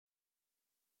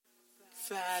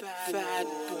You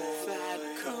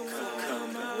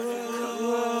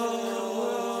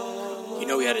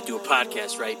know we had to do a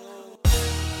podcast, right?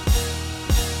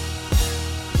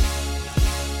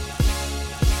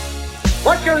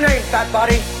 What's your name, fat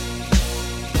body?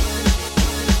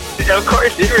 Of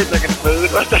course, you were looking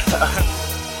food. What the hell?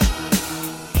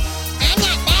 I'm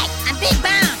not fat. I'm big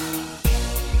boned.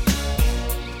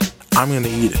 I'm gonna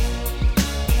eat it.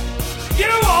 You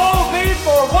owe me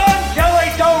for one jelly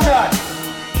donut!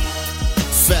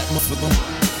 Fat motherfucker.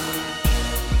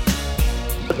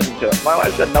 Listen to it. My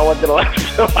wife said no one's gonna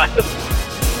listen to us.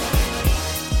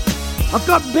 I've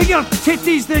got bigger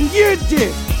titties than you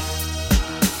do!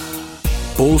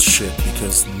 Bullshit,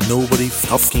 because nobody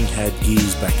fucking had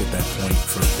geese back at that point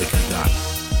for a bigger guy.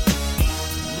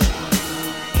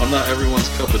 I'm not everyone's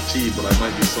cup of tea, but I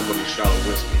might be somebody's shot of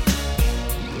whiskey.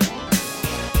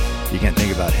 You can't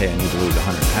think about, hey, I need to lose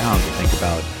 100 pounds, and think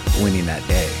about winning that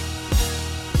day.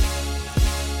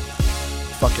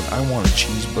 Fucking, I want a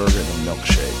cheeseburger and a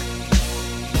milkshake.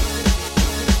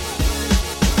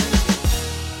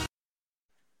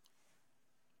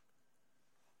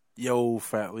 Yo,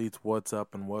 Fatleets, what's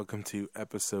up, and welcome to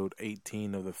episode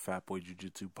 18 of the Fat Boy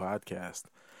Jiu-Jitsu podcast.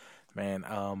 Man,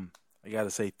 I gotta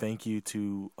say thank you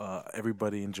to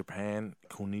everybody in Japan.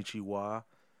 Konnichiwa.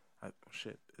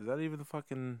 Shit, is that even the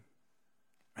fucking...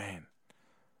 Man,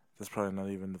 that's probably not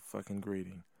even the fucking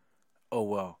greeting. Oh,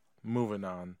 well, moving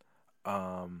on.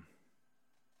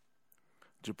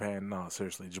 Japan, no,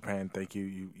 seriously, Japan, thank you.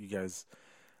 You guys,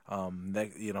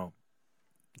 download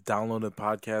the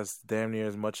podcast damn near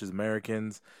as much as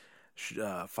Americans,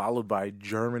 followed by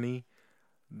Germany,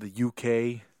 the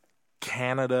UK,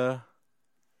 Canada,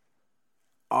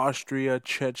 Austria,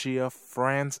 Czechia,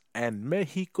 France, and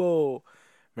Mexico.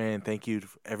 Man, thank you to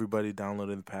everybody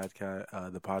downloading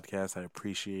the podcast. I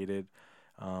appreciate it.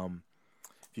 If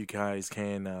you guys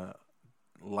can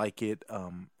like it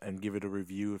and give it a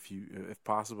review if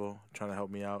possible, trying to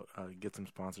help me out, get some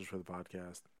sponsors for the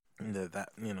podcast. That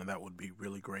would be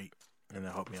really great, and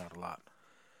it'll help me out a lot.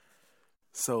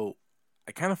 So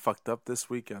I kind of fucked up this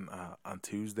week on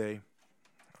Tuesday.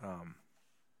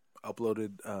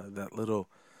 Uploaded that little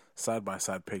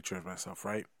side-by-side picture of myself,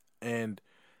 right? And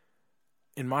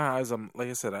in my eyes, I'm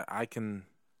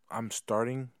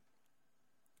starting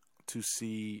to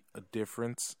see a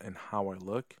difference in how I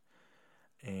look.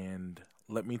 And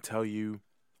let me tell you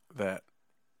that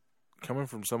coming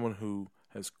from someone who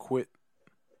has quit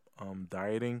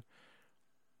dieting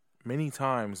many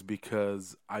times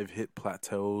because I've hit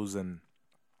plateaus and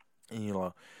you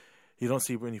don't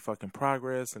see any fucking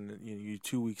progress, and you're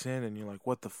 2 weeks in and you're like,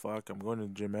 what the fuck, I'm going to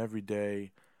the gym every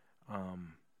day,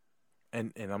 and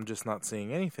I'm just not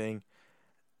seeing anything,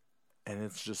 and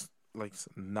it's just like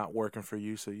not working for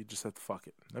you, so you just have to fuck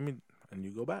it. And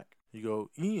you go back. You go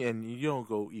eat, and you don't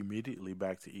go immediately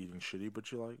back to eating shitty, but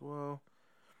you're like, well,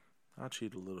 I'll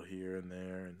cheat a little here and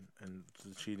there, and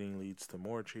the cheating leads to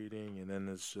more cheating, and then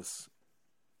it's just,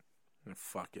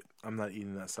 fuck it. I'm not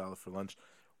eating that salad for lunch.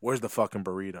 Where's the fucking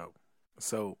burrito?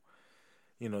 So,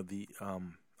 I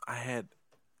had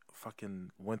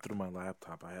fucking went through my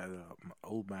laptop. I had my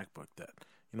old MacBook that,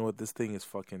 you know what, this thing is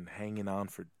fucking hanging on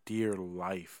for dear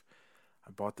life.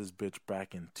 I bought this bitch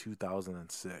back in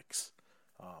 2006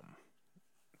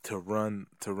 to run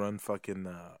fucking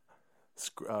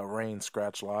Rain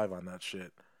Scratch Live on that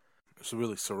shit. It's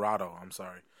really Serato. I'm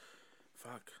sorry.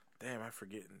 Fuck. Damn, I'm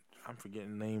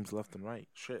forgetting names left and right.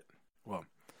 Shit. Well,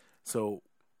 so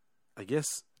I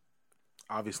guess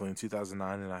obviously in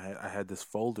 2009, and I had this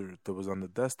folder that was on the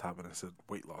desktop, and it said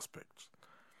weight loss pictures,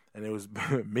 and it was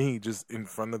me just in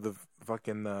front of the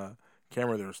fucking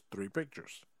camera. There was 3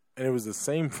 pictures, and it was the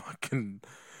same fucking.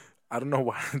 I don't know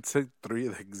why I took 3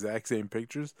 of the exact same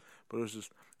pictures, but it was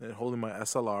just holding my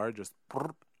SLR, just,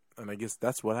 and I guess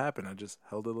that's what happened. I just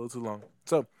held it a little too long.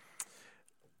 So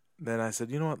then I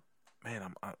said, you know what,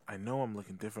 man, I know I'm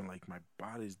looking different. Like, my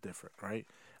body's different, right?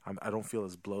 I don't feel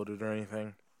as bloated or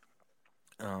anything.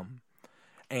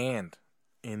 And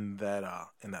in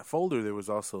that folder, there was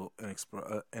also an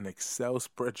Excel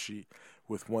spreadsheet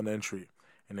with one entry,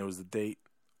 and it was the date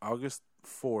August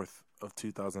 4th of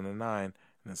 2009.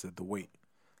 And it said the weight,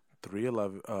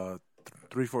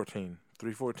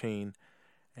 314,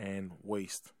 and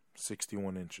waist,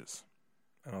 61 inches.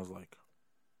 And I was like,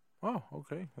 oh,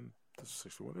 okay, that's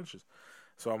 61 inches.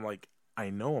 So I'm like, I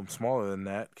know I'm smaller than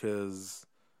that because,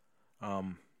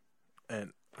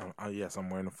 yes,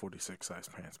 I'm wearing a 46 size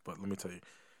pants. But let me tell you,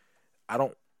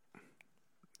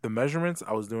 the measurements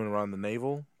I was doing around the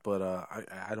navel, but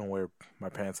I don't wear my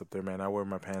pants up there, man. I wear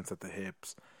my pants at the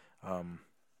hips.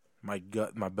 My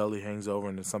belly hangs over,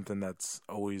 and it's something that's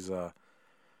always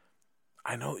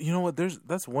I know, you know what?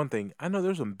 That's one thing. I know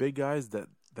there's some big guys that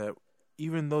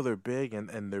even though they're big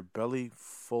and their belly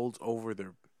folds over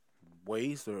their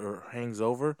waist or hangs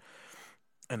over,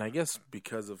 and I guess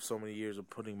because of so many years of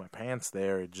putting my pants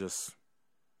there, it just,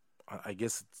 I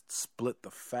guess it split the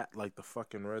fat like the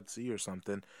fucking Red Sea or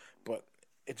something, but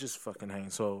it just fucking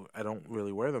hangs. So I don't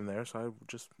really wear them there. So I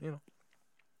just,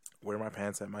 wear my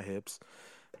pants at my hips.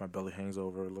 My belly hangs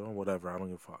over a little, whatever. I don't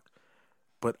give a fuck.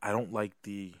 But I don't like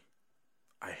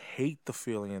I hate the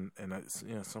feeling, and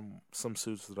some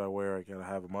suits that I wear, I gotta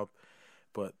have them up.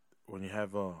 But when you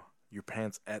have your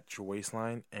pants at your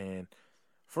waistline, and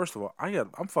first of all,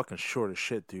 I'm fucking short as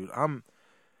shit, dude. I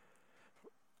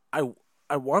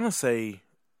want to say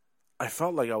I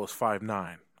felt like I was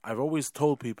 5'9". I've always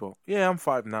told people, yeah, I'm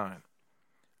 5'9",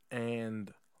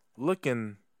 and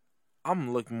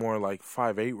I'm looking more like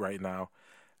 5'8" right now,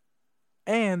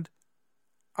 and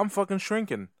I'm fucking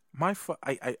shrinking.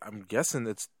 I'm guessing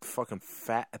it's fucking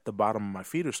fat at the bottom of my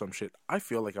feet or some shit. I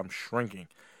feel like I'm shrinking.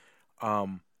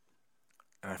 And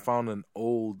I found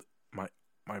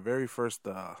my very first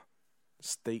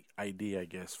state ID, I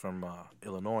guess, from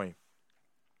Illinois.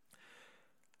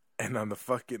 And on the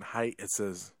fucking height, it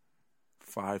says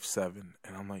 5'7",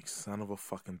 and I'm like, son of a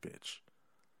fucking bitch.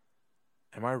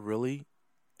 Am I really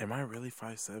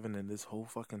 5'7" in this whole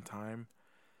fucking time?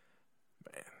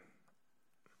 Man.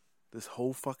 This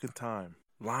whole fucking time,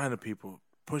 lying to people,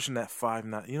 pushing that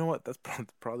 5'9". You know what? That's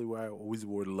probably why I always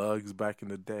wore lugs back in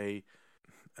the day,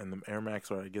 and the Air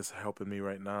Max are, I guess, helping me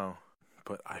right now.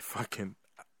 But I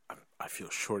feel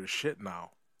short as shit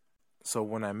now. So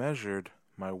when I measured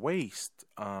my waist,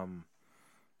 I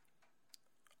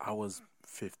was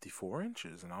 54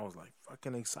 inches, and I was like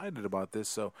fucking excited about this.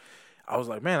 So I was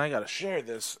like, man, I gotta share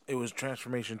this. It was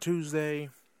Transformation Tuesday.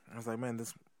 I was like, man,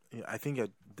 I think I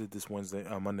did this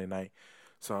Monday night.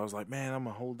 So I was like, man, I'm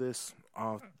going to hold this.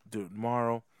 I'll do it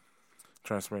tomorrow.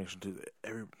 Transformation Tuesday.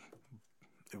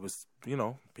 It was,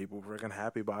 people were freaking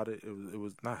happy about it. It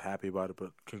was not happy about it,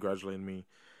 but congratulating me.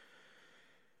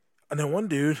 And then one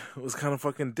dude was kind of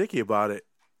fucking dicky about it.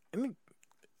 And it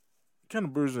kind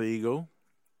of bruised my ego.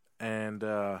 And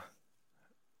I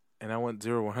went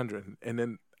 0-100. And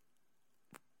then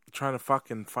trying to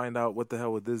fucking find out what the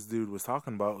hell this dude was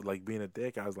talking about, like being a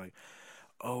dick, I was like,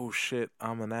 oh shit,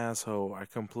 I'm an asshole. I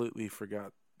completely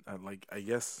forgot. I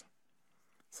guess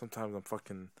sometimes I'm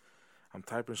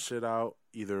typing shit out.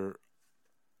 Either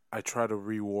I try to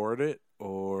reward it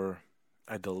or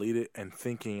I delete it and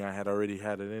thinking I had already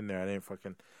had it in there. I didn't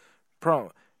fucking,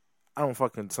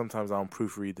 sometimes I don't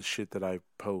proofread the shit that I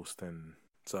post, and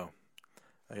so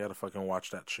I gotta fucking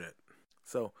watch that shit.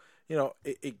 So,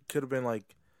 it could have been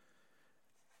like,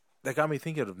 that got me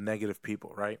thinking of negative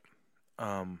people, right?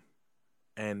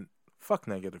 And fuck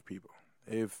negative people.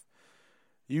 If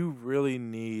you really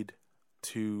need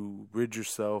to rid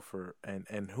yourself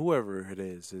and whoever it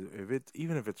is,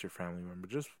 even if it's your family member,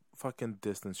 just fucking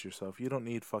distance yourself. You don't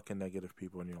need fucking negative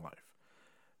people in your life.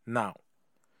 Now,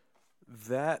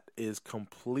 that is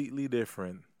completely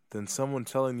different than someone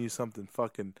telling you something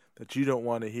fucking that you don't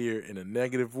want to hear in a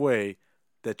negative way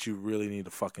that you really need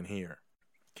to fucking hear.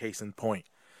 Case in point.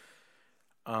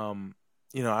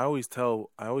 I always tell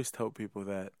people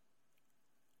that,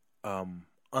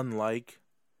 unlike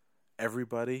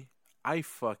everybody, I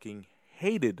fucking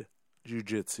hated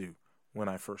jiu-jitsu when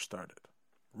I first started.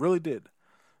 Really did.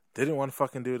 Didn't want to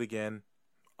fucking do it again.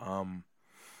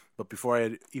 But before I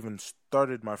had even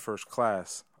started my first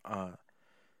class, I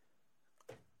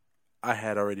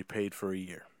had already paid for a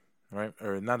year, right?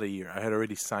 Or not a year. I had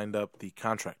already signed up the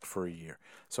contract for a year.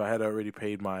 So I had already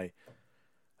paid my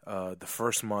the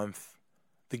first month,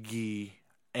 the gi,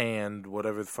 and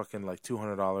whatever the fucking like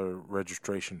 $200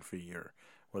 registration fee or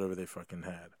whatever they fucking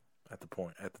had at the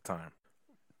time.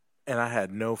 And I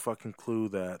had no fucking clue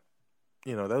that,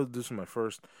 this was my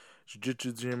first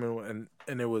jiu-jitsu gym,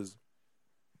 and it was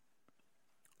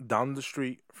down the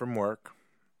street from work,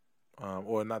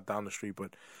 or not down the street,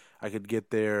 but I could get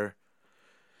there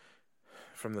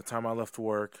from the time I left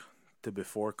work to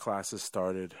before classes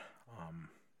started.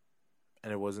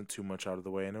 And it wasn't too much out of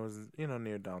the way, and it was,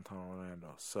 near downtown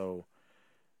Orlando. So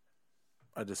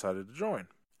I decided to join.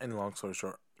 And long story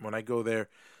short, when I go there,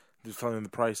 they're telling me the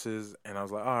prices, and I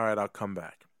was like, all right, I'll come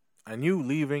back. I knew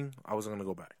leaving, I wasn't going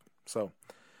to go back. So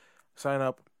sign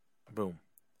up, boom.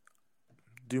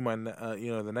 Do my,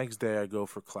 the next day I go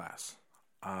for class.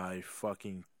 I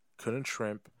fucking couldn't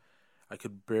shrimp. I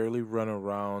could barely run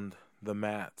around the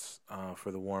mats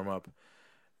for the warm-up.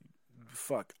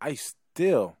 Fuck, I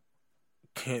still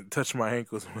can't touch my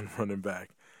ankles when running back.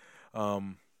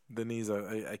 The knees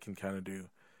I can kind of do.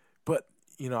 But,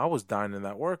 I was dying in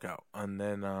that workout. And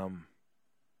then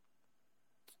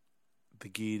the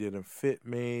gi didn't fit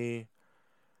me.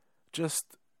 Just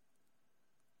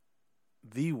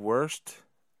the worst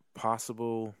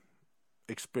possible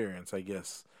experience, I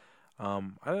guess. I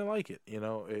didn't like it.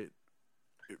 It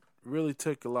really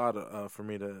took a lot for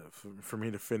me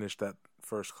to finish that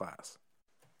first class.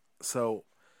 So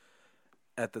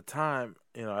at the time,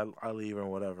 I leave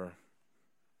and whatever.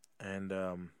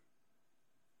 And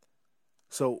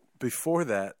so before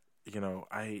that,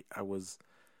 I was,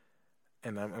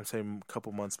 and I'm saying a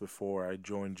couple months before I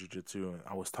joined jiu-jitsu, and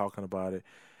I was talking about it.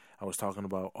 I was talking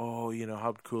about,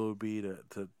 how cool it would be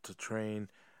to train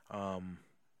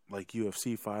like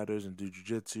UFC fighters and do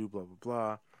jiu-jitsu, blah, blah,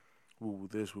 blah, woo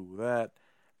this, woo that,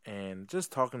 and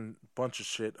just talking a bunch of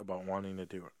shit about wanting to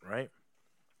do it, right?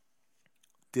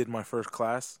 Did my first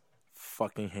class,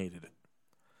 fucking hated it.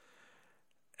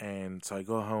 And so I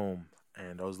go home,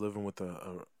 and I was living with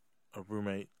a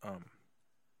roommate,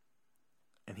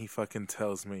 and he fucking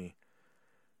tells me,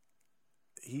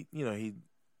 he's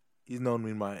known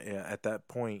me at that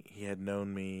point, he had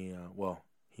known me,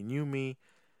 he knew me.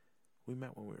 We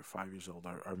met when we were 5 years old.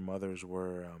 Our mothers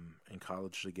were in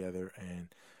college together,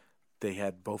 and they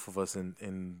had both of us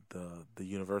in the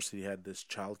university had this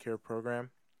childcare program,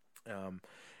 and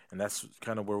that's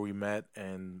kind of where we met,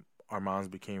 and our moms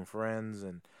became friends,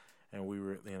 and we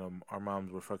were, our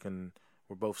moms were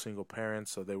both single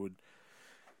parents, so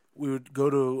we would go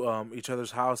to each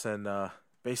other's house and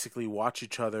basically watch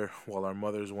each other while our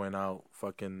mothers went out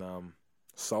fucking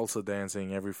salsa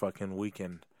dancing every fucking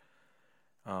weekend.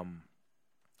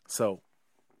 So,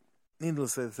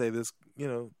 needless to say, this,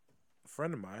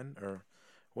 friend of mine, or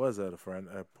was a friend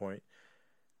at a point,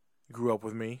 grew up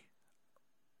with me.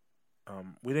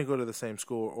 We didn't go to the same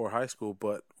school or high school,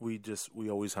 but we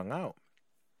always hung out.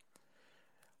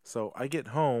 So I get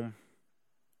home,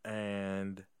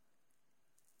 and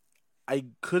I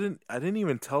didn't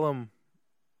even tell him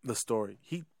the story.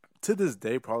 He, to this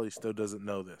day, probably still doesn't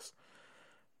know this.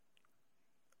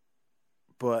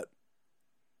 But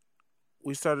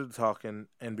we started talking,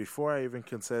 and before I even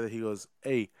can say that, he goes,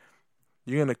 "Hey,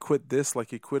 you're going to quit this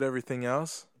like you quit everything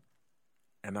else?"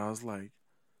 And I was like,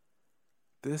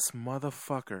 this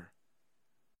motherfucker,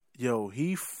 yo,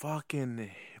 he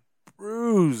fucking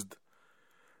bruised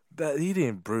that. He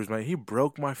didn't bruise my, he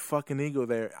broke my fucking ego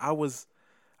there. I was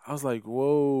like,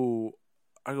 whoa.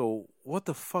 I go, what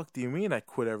the fuck do you mean I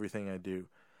quit everything I do?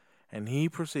 And he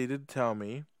proceeded to tell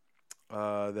me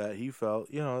that he felt,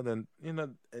 and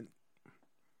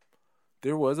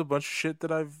there was a bunch of shit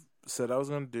that I've said I was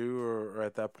going to do or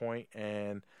at that point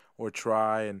or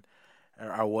try, and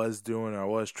I was doing, I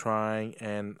was trying,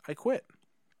 and I quit.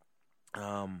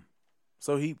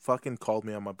 So he fucking called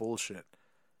me on my bullshit.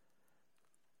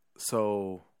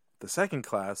 So the second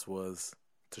class was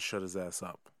to shut his ass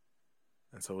up.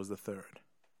 And so was the third.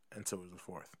 And so was the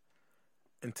fourth.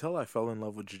 Until I fell in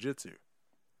love with jiu-jitsu.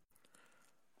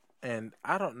 And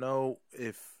I don't know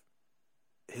if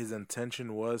his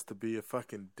intention was to be a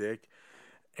fucking dick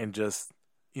and just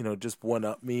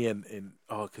one-up me and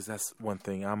because that's one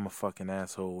thing. I'm a fucking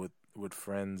asshole with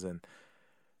friends, and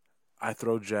I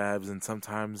throw jabs, and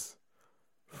sometimes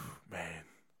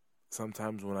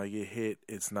when I get hit,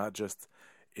 it's not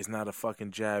a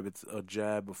fucking jab, it's a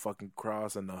jab, a fucking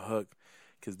cross, and a hook,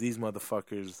 because these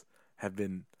motherfuckers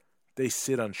they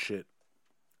sit on shit,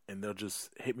 and they'll just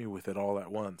hit me with it all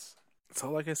at once. So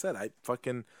like I said, I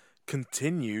fucking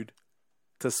continued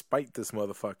to spite this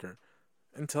motherfucker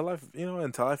until I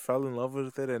fell in love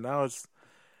with it, and now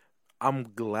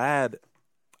I'm glad.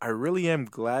 I really am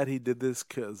glad he did this,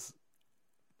 because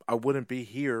I wouldn't be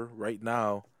here right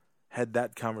now had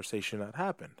that conversation not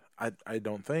happened. I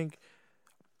don't think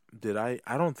I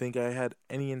had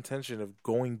any intention of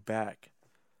going back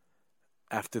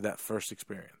after that first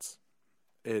experience.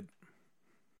 It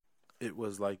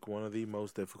was like one of the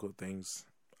most difficult things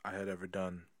I had ever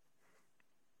done.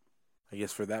 I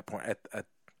guess for that point,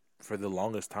 for the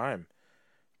longest time,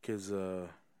 because that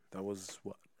was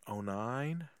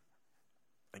 2009.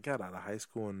 I got out of high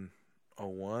school in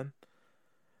 2001,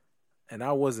 and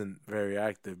I wasn't very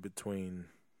active between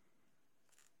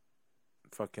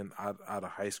fucking out of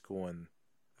high school and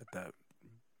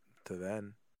to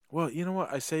then. Well, you know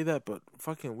what? I say that, but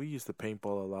fucking we used to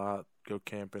paintball a lot, go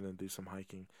camping and do some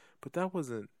hiking. But that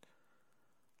wasn't,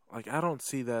 like, I don't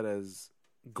see that as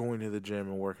going to the gym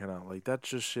and working out. Like, that's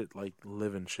just shit, like,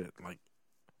 living shit. Like,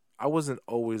 I wasn't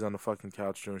always on the fucking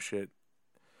couch doing shit.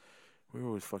 We were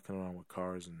always fucking around with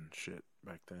cars and shit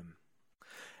back then.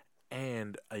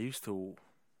 And I used to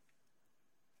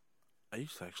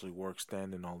actually work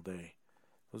standing all day.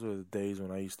 Those were the days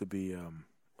when I used to be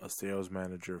a sales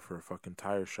manager for a fucking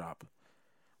tire shop,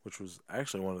 which was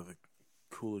actually one of the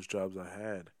coolest jobs I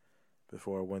had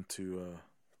before I went to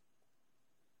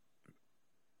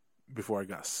before I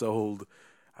got sold.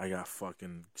 I got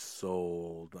fucking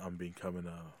sold. I'm becoming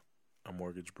a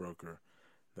mortgage broker.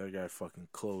 That guy fucking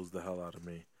closed the hell out of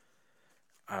me.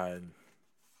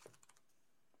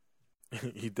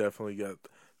 He definitely got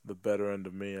the better end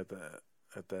of me at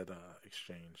that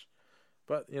exchange.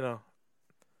 But you know,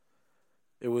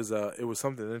 it was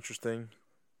something interesting.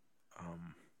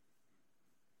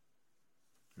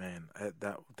 Man,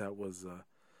 that was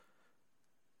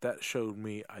that showed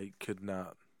me I could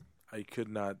not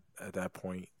at that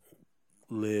point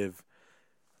live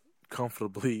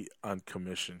comfortably on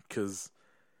commission, because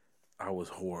I was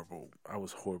horrible. I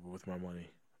was horrible with my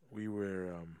money. We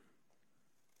were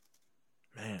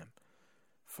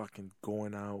fucking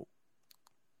going out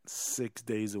 6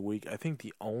 days a week. I think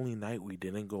the only night we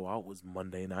didn't go out was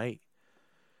Monday night.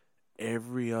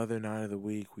 Every other night of the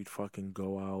week, we'd fucking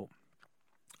go out.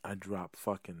 I'd drop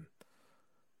fucking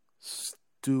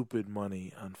stupid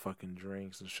money on fucking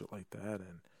drinks and shit like that,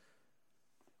 and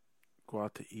go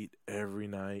out to eat every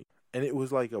night. And it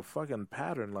was like a fucking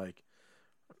pattern, like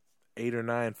 8 or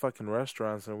 9 fucking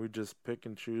restaurants, and we just pick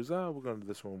and choose. Oh, we're going to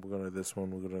this one, we're going to this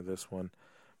one, we're going to this one.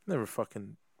 Never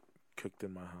fucking cooked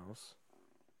in my house.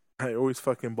 I always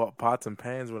fucking bought pots and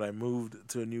pans when I moved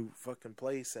to a new fucking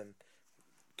place, and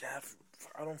God,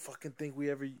 I don't fucking think we'd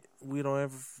ever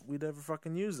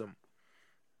fucking use them.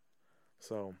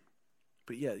 So,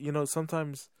 but yeah, you know,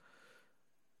 sometimes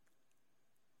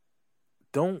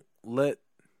don't let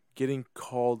getting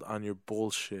called on your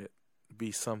bullshit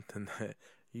be something that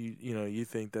you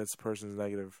think that person's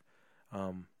negative.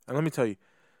 And let me tell you,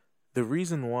 the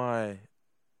reason why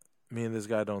me and this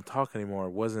guy don't talk anymore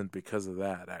wasn't because of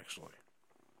that, actually.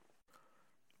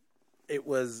 It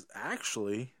was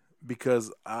actually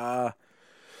because I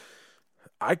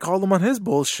called him on his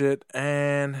bullshit,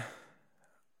 and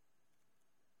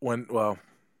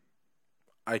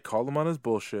I called him on his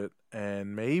bullshit,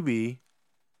 and maybe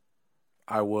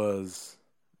I was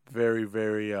very,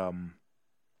 very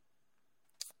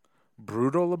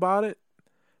brutal about it,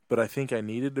 but I think I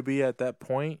needed to be at that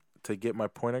point to get my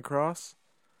point across.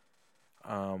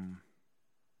 And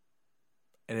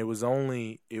it was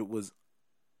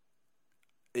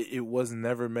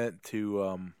never meant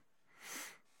to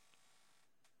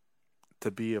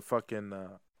be a fucking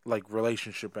like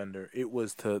relationship ender. It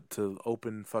was to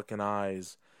open fucking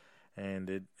eyes, and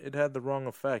it had the wrong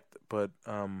effect, but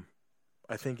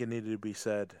I think it needed to be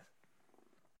said.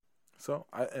 So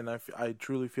I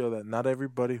truly feel that not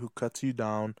everybody who cuts you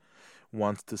down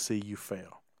wants to see you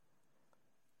fail.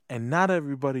 And not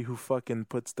everybody who fucking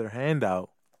puts their hand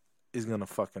out is going to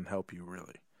fucking help you,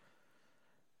 really.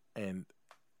 And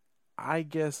I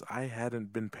guess I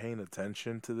hadn't been paying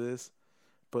attention to this,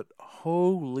 but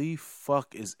holy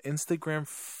fuck, is Instagram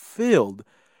filled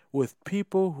with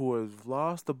people who have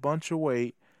lost a bunch of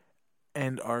weight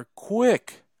and are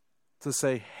quick to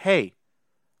say, hey,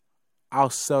 I'll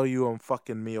sell you a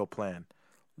fucking meal plan.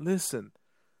 Listen,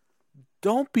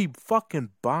 don't be fucking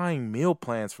buying meal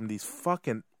plans from these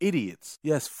fucking idiots.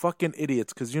 Yes, fucking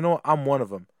idiots, because you know what? I'm one of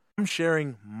them. I'm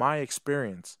sharing my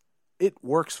experience. It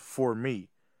works for me.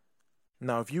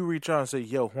 Now, if you reach out and say,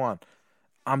 yo, Juan,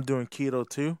 I'm doing keto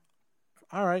too.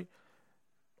 All right.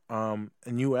 And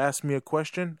you ask me a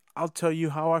question, I'll tell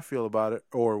you how I feel about it,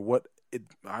 or what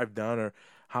I've done, or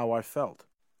how I felt.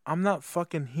 I'm not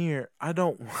fucking here. I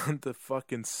don't want to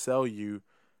fucking sell you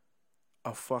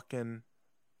a fucking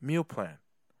meal plan,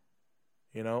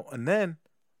 you know. And then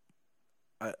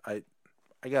I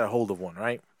got a hold of one,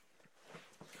 right?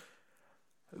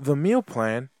 The meal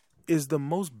plan is the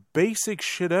most basic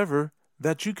shit ever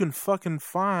that you can fucking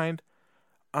find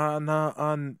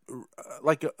on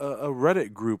like a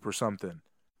Reddit group or something.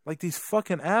 Like, these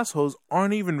fucking assholes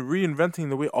aren't even reinventing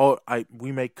the way.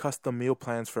 We make custom meal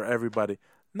plans for everybody.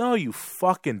 No, you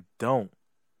fucking don't.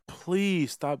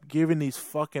 Please stop giving these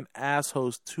fucking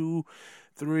assholes $200,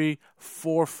 $300,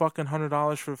 $400 fucking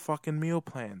 $100 for fucking meal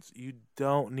plans. You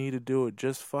don't need to do it.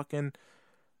 Just fucking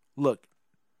look.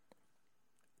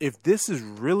 If this is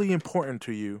really important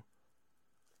to you,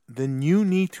 then you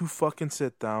need to fucking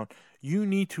sit down. You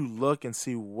need to look and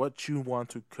see what you want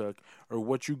to cook, or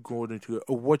what you're going to,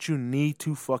 or what you need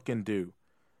to fucking do.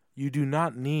 You do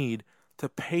not need to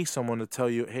pay someone to tell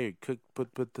you, hey, cook,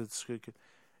 put this,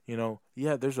 you know.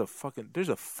 Yeah, there's a fuck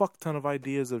ton of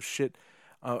ideas of shit,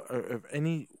 of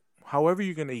any, however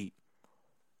you're gonna eat.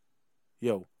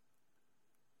 Yo,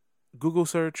 Google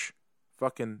search,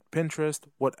 fucking Pinterest,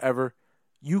 whatever.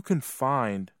 You can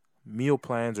find meal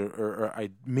plans or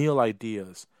meal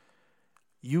ideas.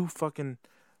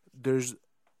 There's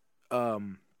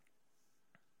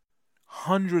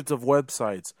hundreds of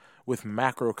websites with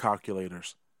macro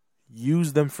calculators.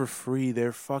 Use them for free.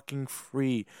 They're fucking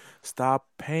free. Stop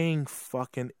paying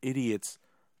fucking idiots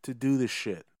to do this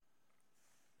shit.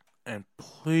 And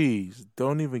please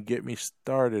don't even get me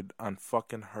started on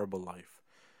fucking Herbalife.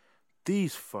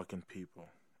 These fucking people.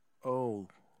 Oh,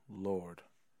 Lord.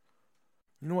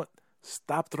 You know what?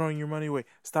 Stop throwing your money away.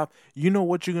 Stop. You know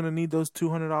what you're going to need those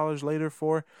 $200 later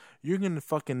for? You're going to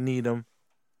fucking need them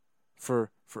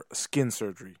for skin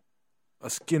surgery. A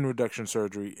skin reduction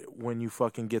surgery when you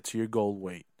fucking get to your goal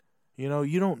weight. You know,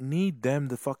 you don't need them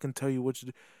to fucking tell you what to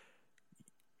do.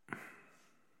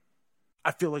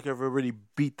 I feel like I've already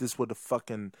beat this with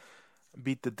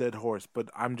beat the dead horse,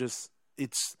 but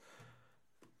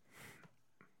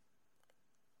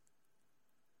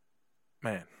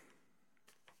man,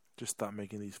 just stop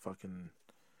making these fucking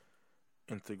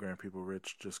Instagram people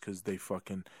rich just because they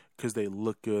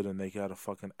look good and they got a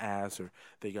fucking ass or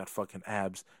they got fucking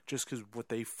abs. Just because what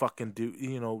they fucking do,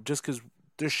 you know, just because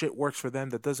their shit works for them,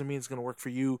 that doesn't mean it's going to work for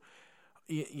you.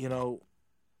 You know,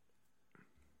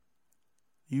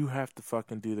 you have to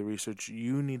fucking do the research.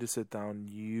 You need to sit down.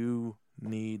 You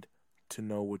need to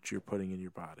know what you're putting in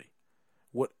your body.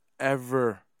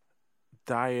 Whatever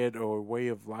diet or way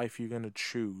of life you're going to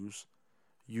choose,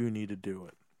 you need to do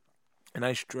it. And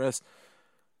I stress,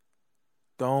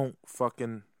 don't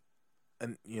fucking,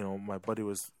 and you know, my buddy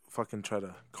was fucking trying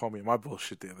to call me my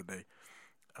bullshit the other day.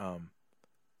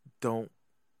 Don't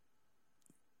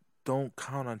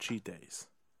count on cheat days.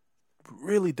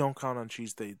 Really don't count on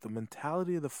cheat days. The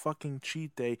mentality of the fucking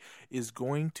cheat day is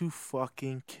going to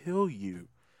fucking kill you.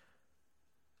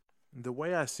 The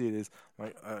way I see it is,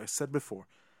 like I said before,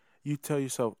 you tell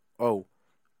yourself, oh,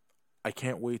 I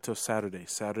can't wait till Saturday.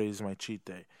 Saturday is my cheat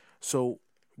day. So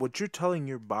what you're telling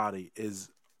your body is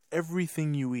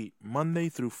everything you eat, Monday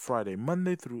through Friday,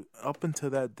 Monday through up until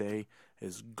that day,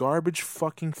 is garbage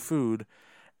fucking food,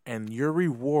 and your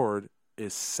reward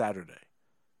is Saturday.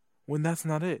 When that's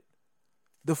not it.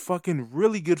 The fucking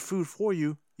really good food for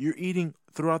you, you're eating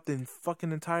throughout the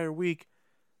fucking entire week,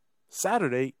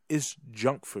 Saturday is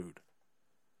junk food.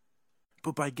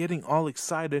 But by getting all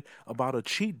excited about a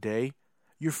cheat day,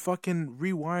 you're fucking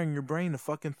rewiring your brain to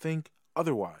fucking think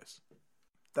otherwise.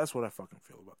 That's what I fucking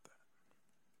feel about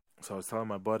that. So I was telling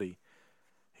my buddy,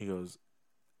 he goes,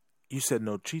 you said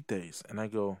no cheat days. And I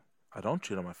go, I don't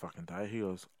cheat on my fucking diet. He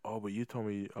goes, oh, but you told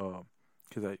me,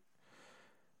 because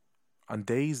on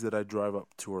days that I drive up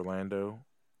to Orlando,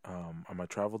 on my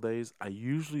travel days, I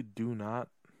usually do not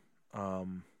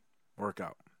work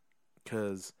out.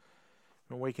 Because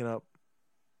I'm waking up,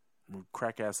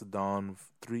 crack ass at dawn,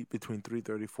 between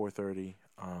 3:30, 4:30,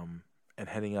 and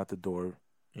heading out the door,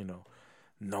 you know,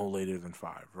 no later than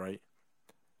 5, right?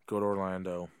 Go to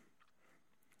Orlando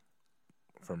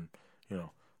from, you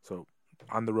know, so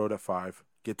on the road at 5,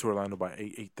 get to Orlando by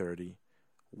 8:30,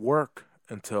 work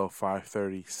until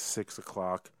 5:30, 6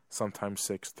 o'clock, sometimes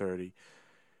 6:30.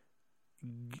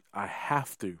 I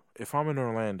have to, if I'm in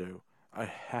Orlando, I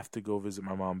have to go visit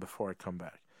my mom before I come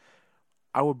back.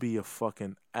 I would be a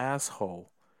fucking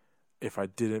asshole if I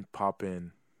didn't pop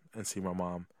in and see my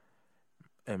mom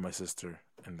and my sister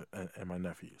and my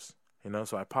nephews. You know,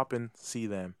 so I pop in, see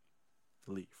them,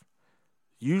 leave.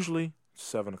 Usually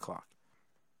 7 o'clock.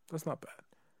 That's not bad.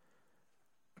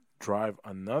 Drive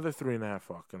another 3.5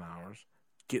 fucking hours.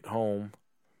 Get home.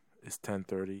 It's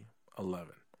 10:30,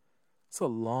 11. It's a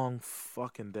long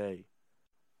fucking day.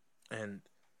 And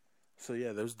so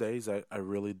yeah, those days I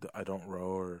don't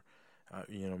row or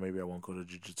you know, maybe I won't go to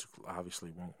jiu-jitsu.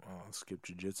 Obviously won't skip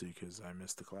jiu-jitsu because I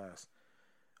missed the class.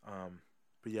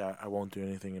 But yeah, I won't do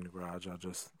anything in the garage. I'll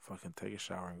just fucking take a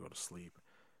shower and go to sleep.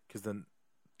 Because then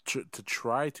to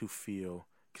try to feel,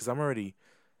 because I'm already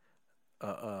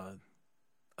a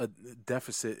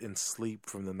deficit in sleep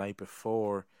from the night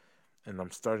before, and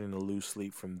I'm starting to lose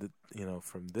sleep from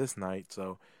from this night.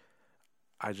 So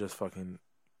I just fucking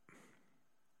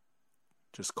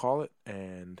just call it,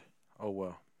 and oh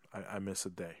well, I miss a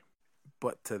day.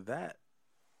 But to that,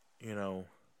 you know,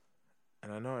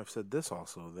 and I know I've said this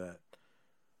also, that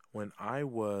when I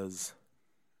was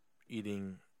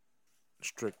eating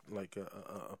strict, like I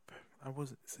don't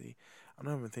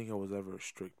even think I was ever a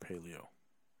strict paleo.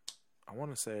 I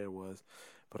want to say I was,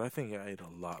 but I think I ate a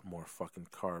lot more fucking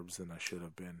carbs than I should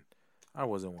have been. I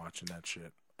wasn't watching that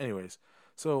shit. Anyways,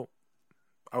 so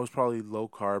I was probably low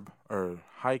carb or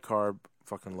high carb,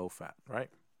 fucking low fat, right?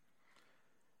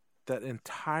 That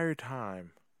entire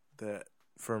time, that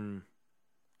from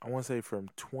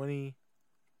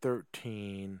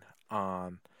 2013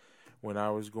 on when I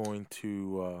was going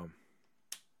to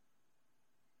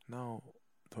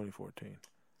 2014.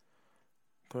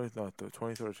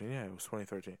 2013. Yeah, it was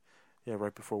 2013. Yeah,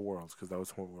 right before Worlds, because that was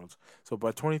before Worlds. So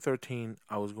by 2013,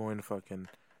 I was going to fucking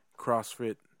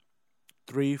CrossFit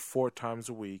 3-4 times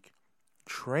a week,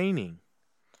 training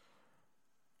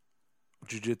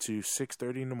jiu-jitsu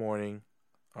 6:30 in the morning,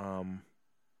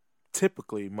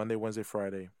 typically Monday, Wednesday,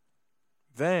 Friday.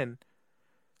 Then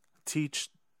teach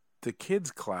the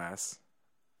kids class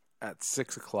at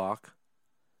 6 o'clock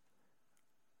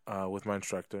with my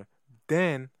instructor.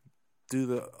 Then do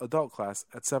the adult class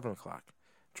at 7 o'clock.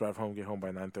 Drive home, get home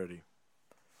by 9:30.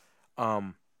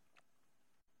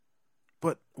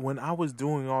 But when I was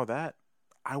doing all that,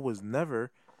 I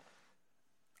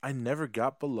never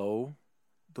got below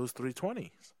those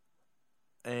 320s.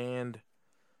 And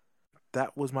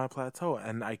that was my plateau,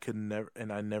 and I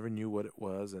never knew what it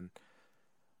was, and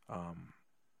I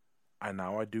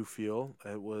do feel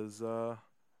it was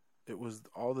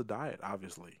all the diet,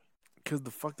 obviously. Because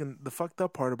the fucked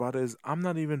up part about it is I'm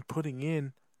not even putting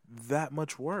in that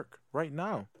much work right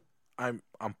now. I'm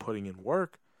putting in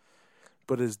work,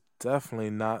 but it's definitely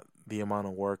not the amount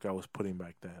of work I was putting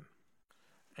back then.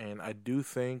 And I do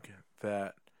think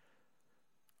that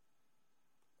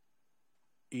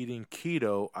eating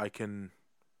keto, I can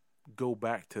go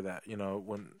back to that. You know,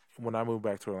 when I move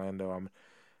back to Orlando,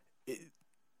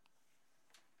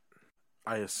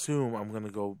 I assume I'm gonna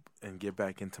go and get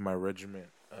back into my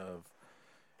regimen of,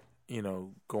 you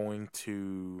know, going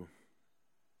to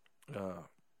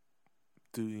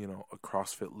do, a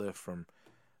CrossFit lift from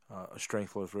a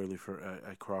strength lift really for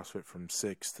a CrossFit from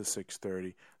 6 to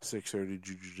 6:30, 6:30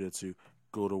 jiu-jitsu,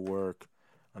 go to work,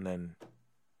 and then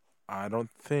I don't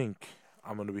think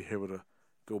I'm going to be able to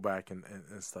go back and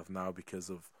stuff now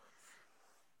because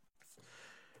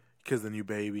the new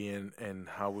baby and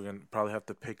how we're going to probably have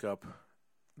to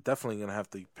definitely going to have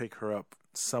to pick her up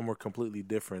somewhere completely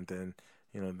different than,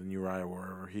 the Uriah,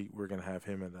 wherever we're going to have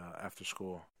him at after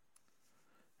school.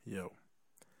 Yo,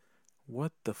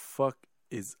 what the fuck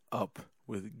is up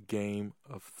with Game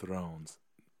of Thrones?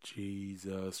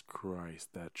 Jesus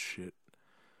Christ, that shit.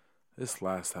 This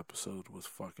last episode was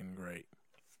fucking great.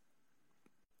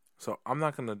 So I'm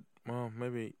not gonna. Well,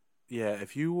 maybe. Yeah,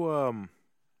 if you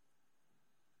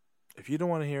don't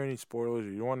want to hear any spoilers, or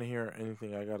you don't want to hear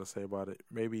anything I gotta say about it,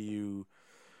 maybe you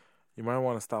might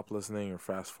want to stop listening or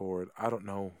fast forward. I don't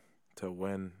know till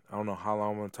when. I don't know how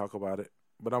long I'm gonna talk about it,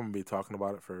 but I'm gonna be talking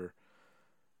about it for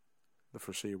the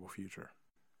foreseeable future.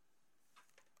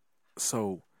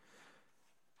 So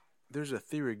there's a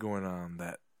theory going on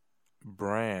that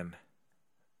Bran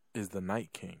is the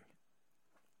Night King,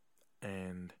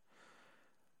 and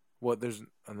there's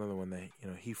another one that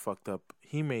he fucked up.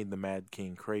 He made the Mad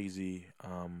King crazy,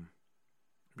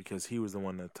 because he was the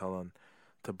one that told him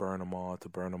to burn them all,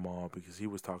 because he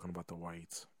was talking about the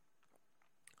whites,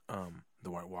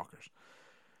 the White Walkers.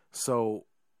 So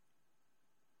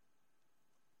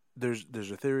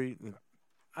there's a theory.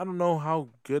 I don't know how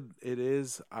good it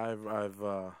is. I've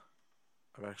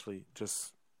actually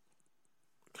just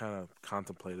kind of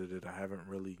contemplated it. I haven't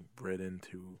really read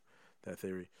into that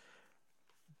theory,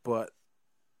 but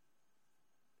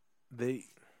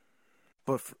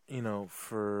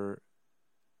for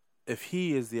if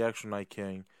he is the actual Night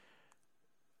King,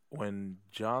 when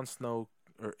Jon Snow,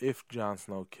 or if Jon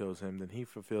Snow kills him, then he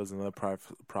fulfills another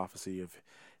prophecy of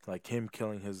like him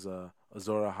killing his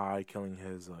Azor Ahai, killing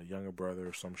his younger brother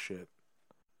or some shit.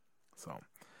 So,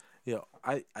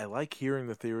 I like hearing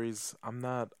the theories.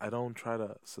 I don't try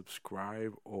to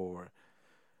subscribe or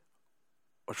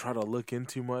try to look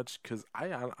into much, because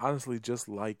I honestly just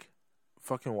like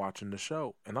fucking watching the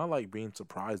show, and I like being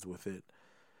surprised with it,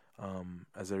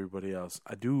 as everybody else.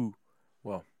 I do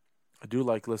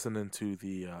like listening to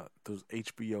the those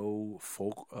HBO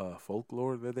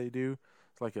folklore that they do.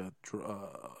 It's like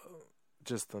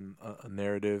just a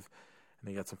narrative, and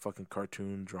they got some fucking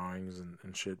cartoon drawings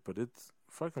and shit, but it's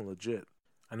fucking legit.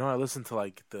 I know I listened to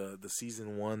like the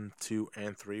season 1, 2,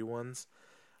 and 3 ones.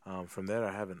 From there,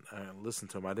 I haven't listened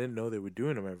to them. I didn't know they were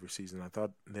doing them every season. I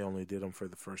thought they only did them for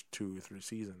the first 2 or 3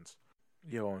 seasons.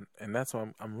 And that's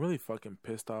why I'm really fucking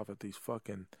pissed off at these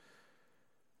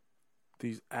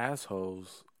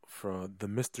assholes from the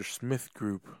Mr. Smith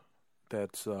group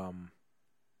that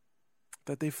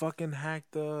they fucking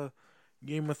hacked the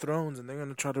Game of Thrones, and they're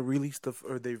gonna try to release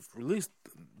they've released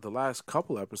the last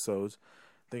couple episodes.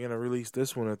 They're gonna release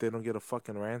this one if they don't get a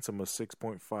fucking ransom of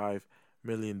 6.5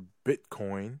 million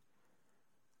Bitcoin.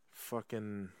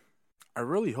 Fucking, I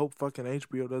really hope fucking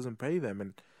HBO doesn't pay them.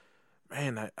 And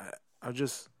man, I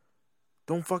just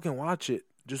don't fucking watch it.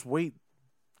 Just wait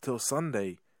till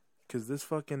Sunday, because this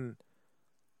fucking,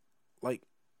 like,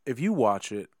 if you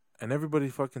watch it and everybody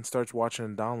fucking starts watching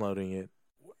and downloading it,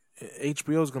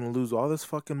 HBO is gonna lose all this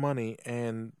fucking money.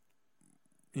 And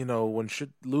you know, when shit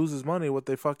loses money, what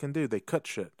they fucking do, they cut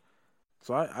shit.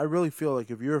 So I really feel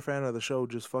like if you're a fan of the show,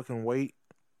 just fucking wait,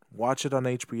 watch it on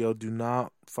HBO. Do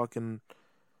not fucking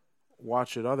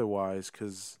watch it otherwise,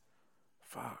 because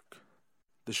fuck,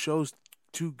 the show's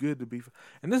too good to be.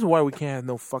 And this is why we can't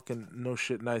have no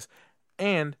shit nice.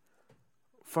 And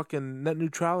fucking net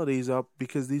neutrality is up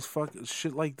because these fucking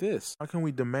shit like this. How can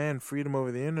we demand freedom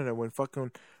over the internet when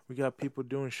fucking we got people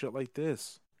doing shit like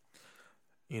this?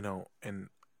 You know, and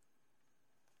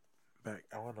back,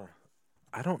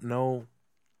 I don't know.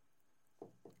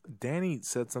 Danny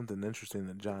said something interesting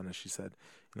to John, and she said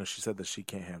that she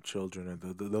can't have children,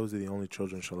 or those are the only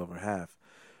children she'll ever have.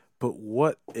 But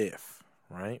what if,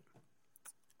 right?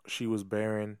 She was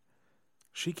barren.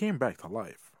 She came back to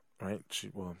life, right? She,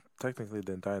 well, technically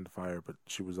didn't die in the fire, but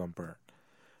she was unburnt.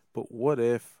 But what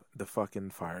if the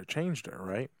fucking fire changed her,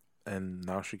 right? And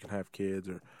now she can have kids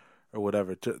or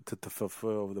whatever to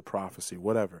fulfill the prophecy,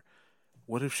 whatever.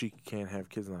 What if she can't have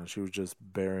kids now? She was just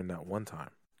barren that one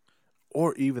time.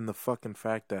 Or even the fucking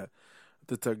fact that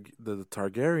the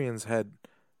Targaryens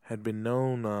had been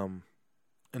known an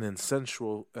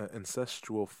incestual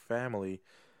family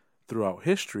throughout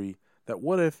history. That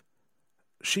what if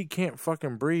she can't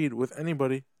fucking breed with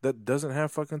anybody that doesn't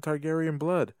have fucking Targaryen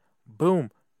blood?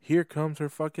 Boom, here comes her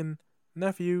fucking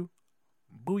nephew.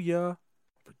 Booyah.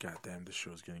 But goddamn, this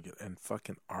show's gonna get. And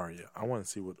fucking Arya. I want to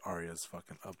see what Arya's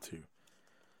fucking up to.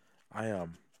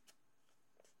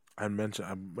 I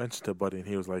mentioned to Buddy, and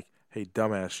he was like, "Hey,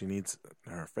 dumbass, she needs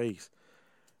her face."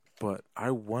 But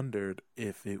I wondered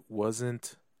if it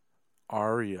wasn't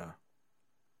Arya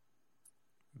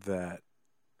that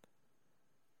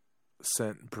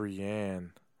sent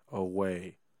Brienne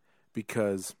away,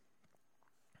 because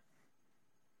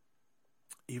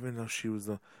even though she was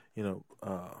the,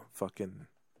 fucking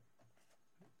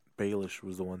Baelish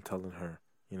was the one telling her,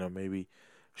 maybe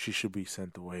she should be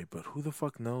sent away, but who the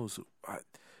fuck knows?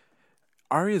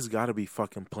 Arya's got to be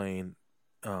fucking playing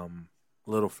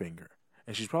Littlefinger,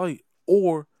 and she's probably,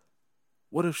 or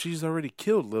what if she's already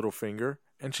killed Littlefinger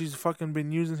and she's fucking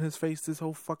been using his face this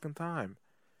whole fucking time?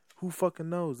 Who fucking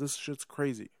knows? This shit's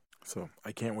crazy. So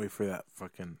I can't wait for that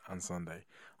fucking on Sunday.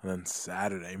 And then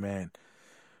Saturday, man,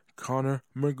 Conor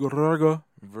McGregor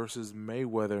versus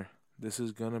Mayweather. This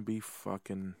is gonna be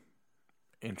fucking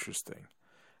interesting.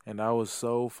 And I was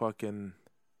so fucking,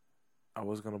 I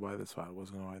was gonna buy this fight.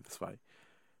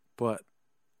 But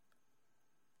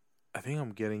I think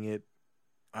I'm getting it.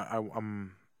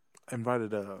 I'm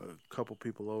invited a couple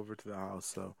people over to the house,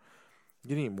 so I'm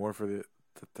getting it more for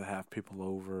to have people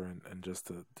over and just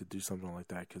to do something like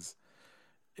that, because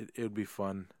it would be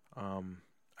fun.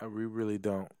 We really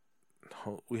don't.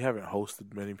 We haven't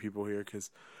hosted many people here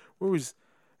because we're always,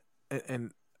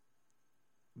 and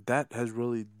that has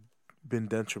really been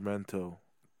detrimental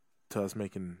to us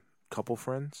making couple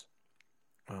friends.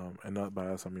 And not by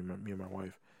us, I mean me and my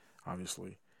wife,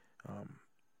 obviously.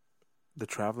 The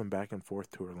traveling back and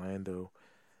forth to Orlando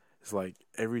is like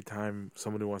every time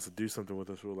somebody wants to do something with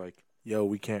us, we're like, yo,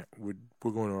 we can't, we're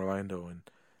going to Orlando. And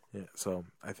yeah, so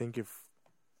I think if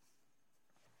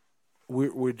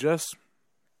we're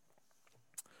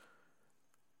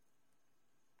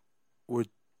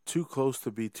too close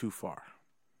to be too far,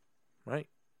 right?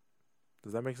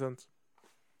 Does that make sense?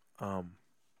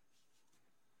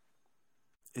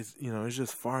 It's, it's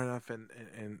just far enough, and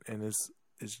it's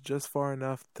just far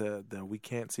enough that we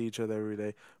can't see each other every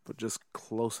day, but just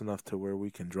close enough to where we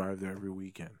can drive there every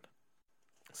weekend.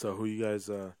 So who you guys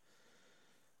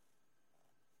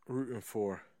rooting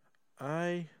for?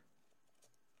 I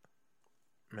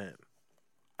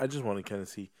just want to kind of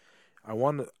see. I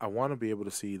want to be able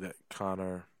to see that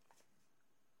Conor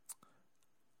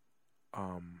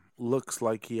looks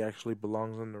like he actually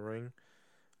belongs in the ring.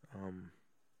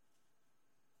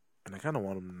 And I kind of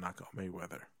want him to knock out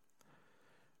Mayweather.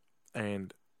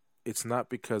 And it's not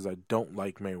because I don't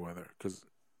like Mayweather, because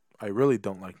I really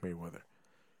don't like Mayweather.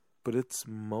 But it's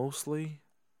mostly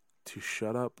to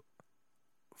shut up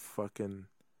fucking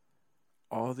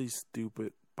all these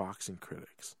stupid boxing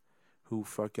critics who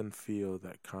fucking feel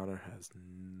that Conor has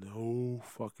no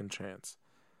fucking chance.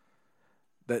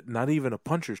 That not even a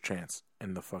puncher's chance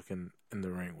in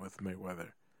the ring with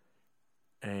Mayweather.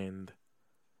 And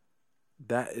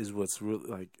that is what's really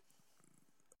like,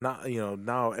 not,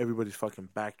 now everybody's fucking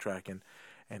backtracking,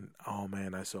 and oh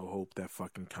man, I so hope that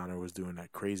fucking Conor was doing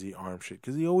that crazy arm shit,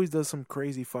 because he always does some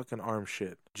crazy fucking arm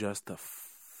shit just to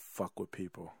fuck with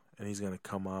people, and he's gonna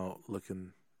come out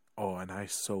looking Oh, and I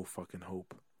so fucking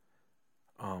hope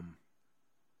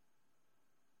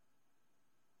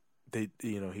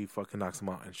he fucking knocks him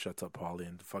out and shuts up Paulie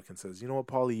and fucking says, you know what,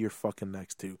 Paulie, you're fucking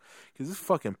next to. Because this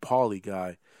fucking Paulie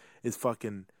guy is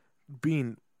fucking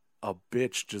being a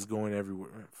bitch, just going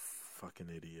everywhere. Fucking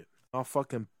idiot. I'll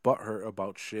fucking butthurt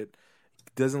about shit.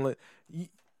 For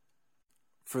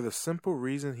the simple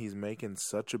reason he's making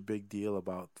such a big deal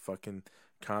about fucking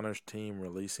Conor's team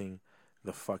releasing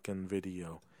the fucking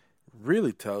video.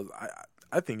 Really tells,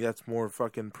 I think that's more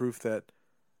fucking proof that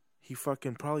he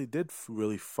fucking probably did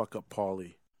really fuck up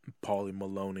Paulie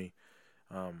Maloney.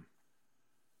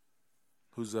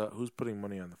 Who's putting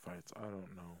money on the fights? I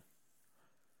don't know.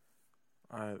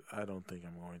 I don't think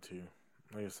I'm going to.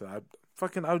 Like I said,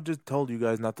 I just told you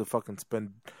guys not to fucking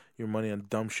spend your money on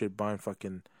dumb shit buying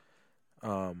fucking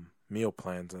meal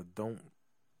plans. I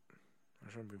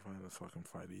shouldn't be buying this fucking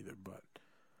fight either, but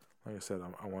like I said,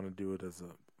 I want to do it as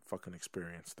a fucking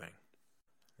experience thing.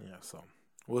 Yeah, so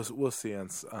we'll see on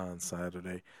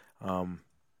Saturday. I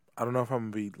don't know if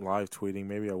I'm gonna be live tweeting.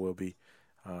 Maybe I will be.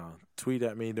 Tweet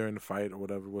at me during the fight or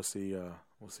whatever. We'll see.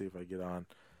 We'll see if I get on.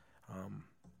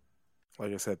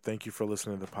 Like I said, thank you for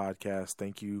listening to the podcast.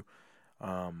 Thank you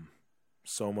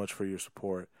so much for your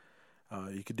support.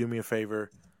 You could do me a favor,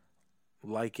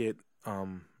 like it,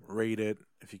 rate it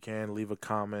if you can. Leave a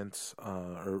comment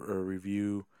or a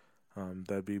review.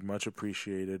 That'd be much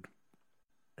appreciated.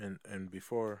 And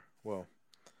before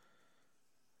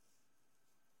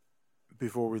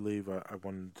we leave, I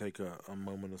wanted to take a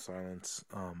moment of silence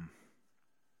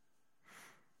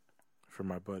for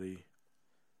my buddy,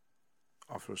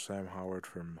 Officer Sam Howard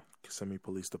from Kissimmee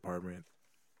Police Department.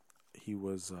 He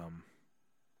was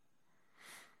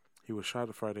shot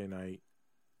a Friday night,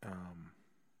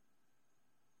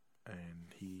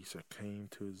 and he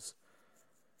succumbed to his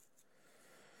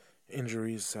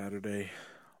injuries Saturday.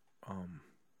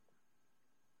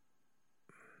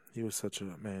 He was such a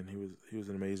man. He was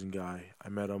an amazing guy. I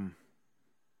met him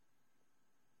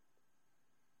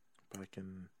back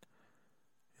in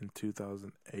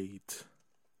 2008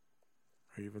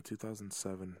 or even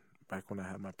 2007, back when I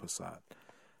had my Passat.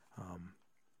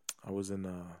 I was in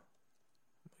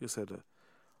like I said, a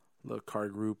little car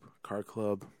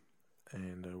club,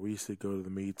 and we used to go to the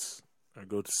meets, or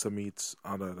go to some meets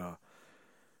out at a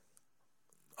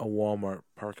Walmart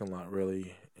parking lot,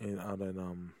 really, it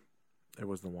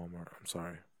wasn't a Walmart, I'm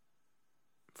sorry.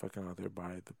 Fucking out there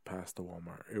past the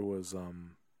Walmart. It was,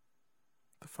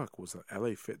 the fuck was it?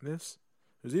 LA Fitness?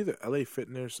 It was either LA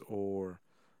Fitness or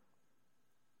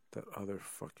that other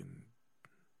fucking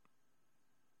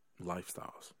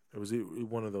Lifestyles. It was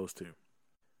one of those two.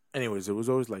 Anyways, it was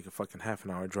always like a fucking half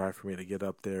an hour drive for me to get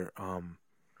up there.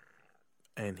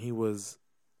 And he was,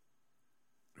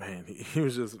 man, he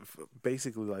was just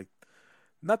basically like,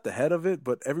 not the head of it,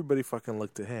 but everybody fucking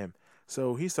looked to him.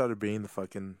 So he started being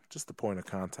just the point of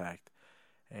contact.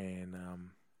 And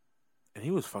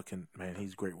he was fucking, man,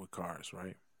 he's great with cars,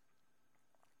 right?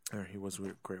 Or he was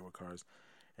great with cars.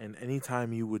 And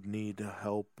anytime you would need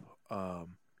help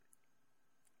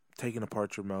taking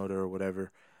apart your motor or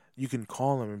whatever, you can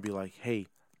call him and be like, hey,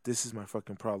 this is my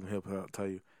fucking problem. He'll tell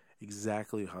you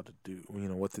exactly how to do,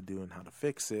 what to do and how to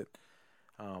fix it.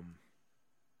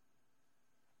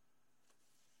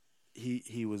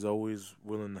 He was always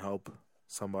willing to help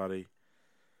somebody,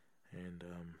 and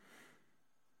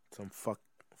some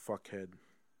fuckhead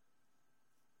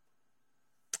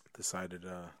decided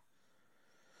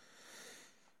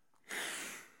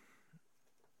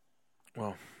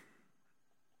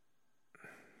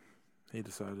he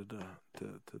decided to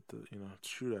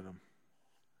shoot at him.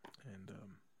 And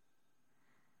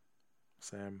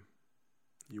Sam,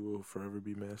 you will forever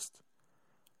be missed.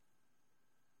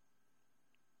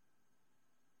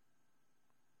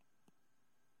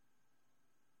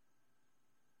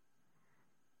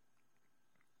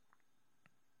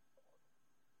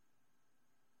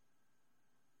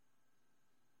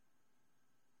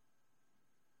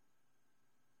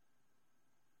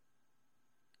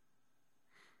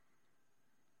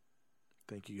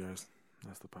 Thank you, guys.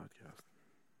 That's the podcast.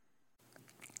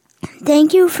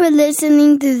 Thank you for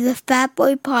listening to the Fat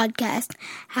Boy Podcast.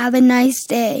 Have a nice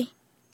day.